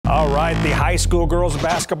right, the high school girls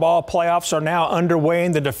basketball playoffs are now underway,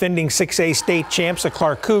 and the defending 6A state champs, the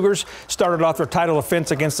Clark Cougars, started off their title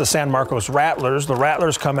defense against the San Marcos Rattlers. The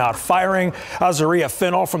Rattlers come out firing. Azaria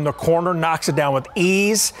Fennell from the corner knocks it down with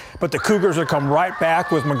ease, but the Cougars will come right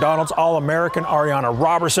back with McDonald's All-American Ariana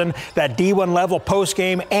Robertson. That D1 level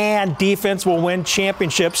postgame and defense will win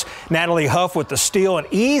championships. Natalie Huff with the steal, an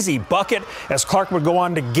easy bucket as Clark would go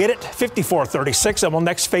on to get it 54-36, and will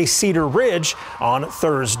next face Cedar Ridge on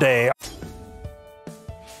Thursday.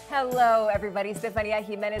 Hello, everybody. Stefania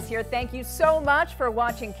Jimenez here. Thank you so much for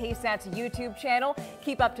watching KSAT's YouTube channel.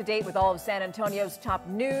 Keep up to date with all of San Antonio's top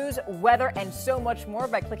news, weather, and so much more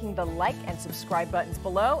by clicking the like and subscribe buttons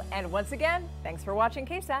below. And once again, thanks for watching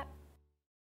KSAT.